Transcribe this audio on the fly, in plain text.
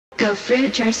Go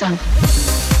fruit yourself.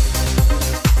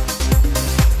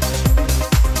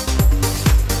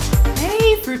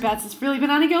 Hey Fruit Bats, it's Really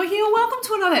Banana Girl here. Welcome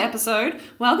to another episode.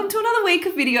 Welcome to another week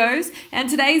of videos. And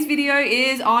today's video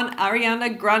is on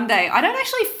Ariana Grande. I don't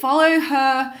actually follow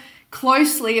her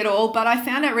closely at all, but I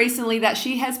found out recently that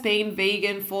she has been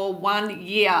vegan for 1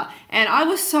 year and I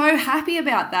was so happy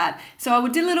about that. So I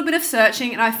did a little bit of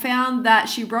searching and I found that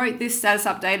she wrote this status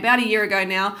update about a year ago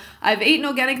now. I've eaten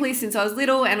organically since I was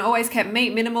little and always kept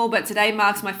meat minimal, but today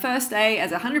marks my first day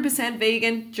as a 100%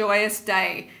 vegan, joyous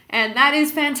day. And that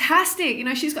is fantastic. You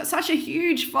know, she's got such a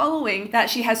huge following that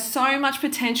she has so much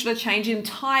potential to change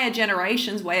entire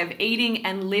generations' way of eating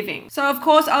and living. So of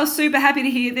course, I was super happy to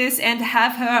hear this and to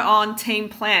have her on Team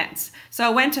Plants. So I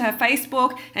went to her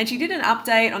Facebook and she did an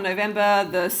update on November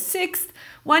the 6th.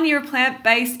 1 year of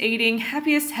plant-based eating,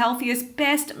 happiest, healthiest,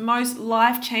 best, most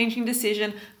life-changing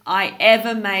decision I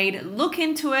ever made. Look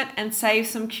into it and save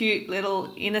some cute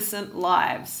little innocent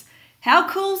lives. How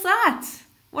cool is that?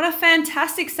 What a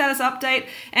fantastic status update.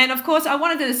 And of course, I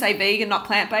wanted her to say vegan, not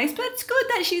plant-based, but it's good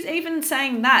that she's even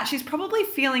saying that. She's probably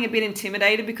feeling a bit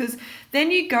intimidated because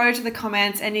then you go to the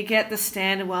comments and you get the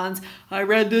standard ones. I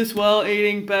read this while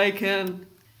eating bacon.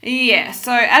 Yeah,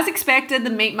 so as expected, the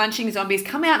meat-munching zombies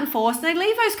come out in force and they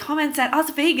leave those comments that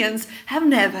us vegans have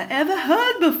never ever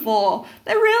heard before.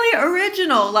 They're really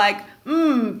original, like,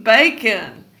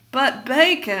 bacon. But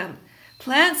bacon.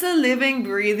 Plants are living,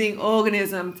 breathing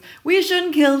organisms. We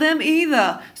shouldn't kill them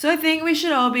either. So I think we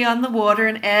should all be on the water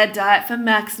and air diet for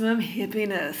maximum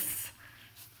hippiness.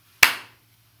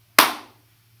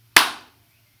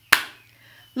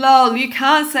 Lol, you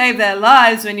can't save their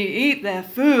lives when you eat their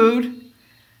food.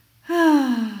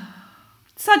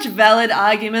 Such valid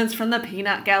arguments from the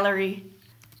peanut gallery.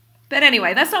 But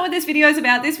anyway, that's not what this video is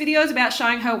about. This video is about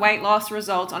showing her weight loss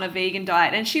results on a vegan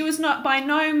diet. And she was not by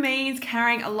no means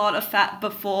carrying a lot of fat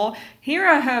before. Here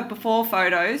are her before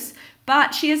photos,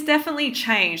 but she has definitely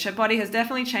changed. Her body has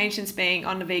definitely changed since being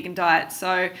on the vegan diet.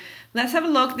 So let's have a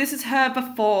look. This is her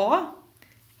before.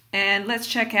 And let's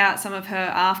check out some of her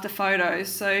after photos.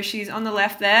 So she's on the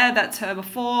left there, that's her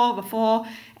before,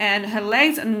 and her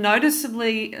legs are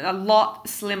noticeably a lot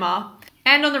slimmer.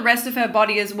 And on the rest of her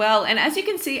body as well. And as you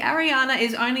can see, Ariana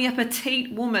is only a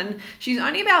petite woman. She's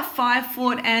only about 5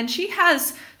 foot and she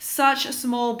has such a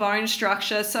small bone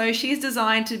structure. So she's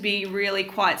designed to be really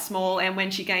quite small. And when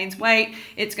she gains weight,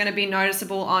 it's going to be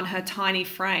noticeable on her tiny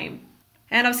frame.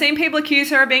 And I've seen people accuse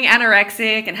her of being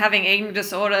anorexic and having eating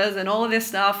disorders and all of this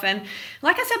stuff. And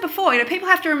like I said before, you know, people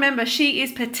have to remember she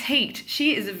is petite.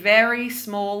 She is very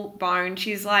small boned.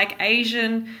 She's like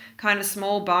Asian, kind of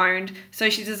small boned. So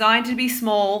she's designed to be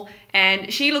small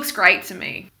and she looks great to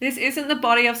me. This isn't the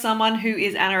body of someone who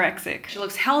is anorexic. She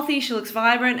looks healthy, she looks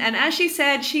vibrant. And as she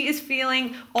said, she is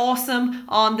feeling awesome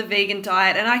on the vegan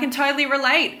diet. And I can totally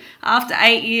relate. After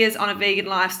 8 years on a vegan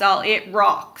lifestyle, it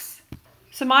rocks.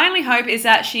 So my only hope is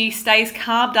that she stays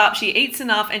carved up, she eats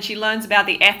enough, and she learns about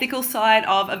the ethical side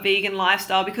of a vegan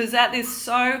lifestyle because that is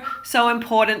so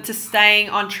important to staying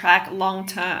on track long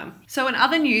term. So in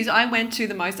other news, I went to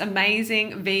the most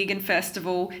amazing vegan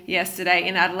festival yesterday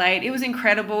in Adelaide. It was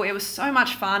incredible. It was so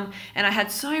much fun. And I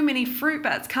had so many fruit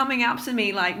bats coming up to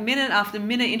me like minute after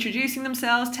minute, introducing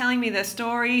themselves, telling me their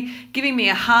story, giving me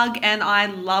a hug, and I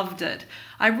loved it.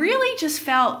 I really just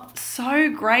felt so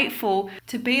grateful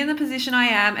to be in the position I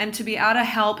am and to be able to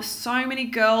help so many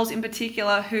girls in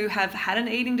particular who have had an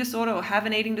eating disorder or have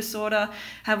an eating disorder,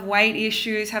 have weight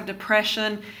issues, have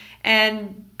depression,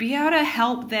 and be able to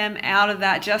help them out of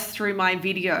that just through my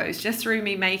videos, just through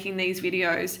me making these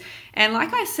videos. And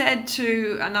like I said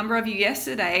to a number of you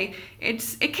yesterday, it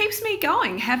keeps me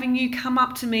going, having you come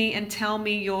up to me and tell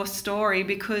me your story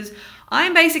because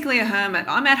I'm basically a hermit.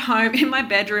 I'm at home in my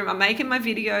bedroom, I'm making my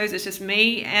videos, it's just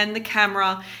me and the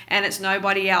camera and it's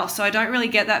nobody else. So I don't really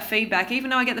get that feedback. Even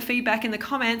though I get the feedback in the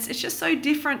comments, it's just so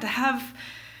different to have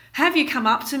you come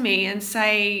up to me and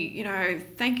say, you know,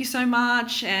 thank you so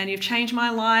much and you've changed my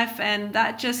life, and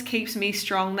that just keeps me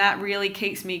strong. That really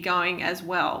keeps me going as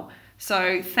well.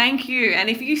 So thank you. And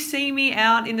if you see me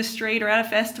out in the street or at a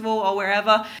festival or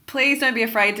wherever, please don't be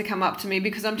afraid to come up to me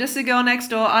because I'm just a girl next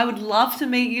door. I would love to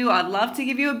meet you. I'd love to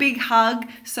give you a big hug.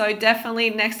 So definitely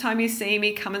next time you see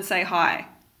me, come and say hi.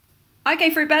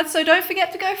 Okay, fruit bats, so don't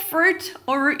forget to go fruit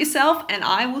or root yourself, and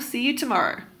I will see you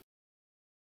tomorrow.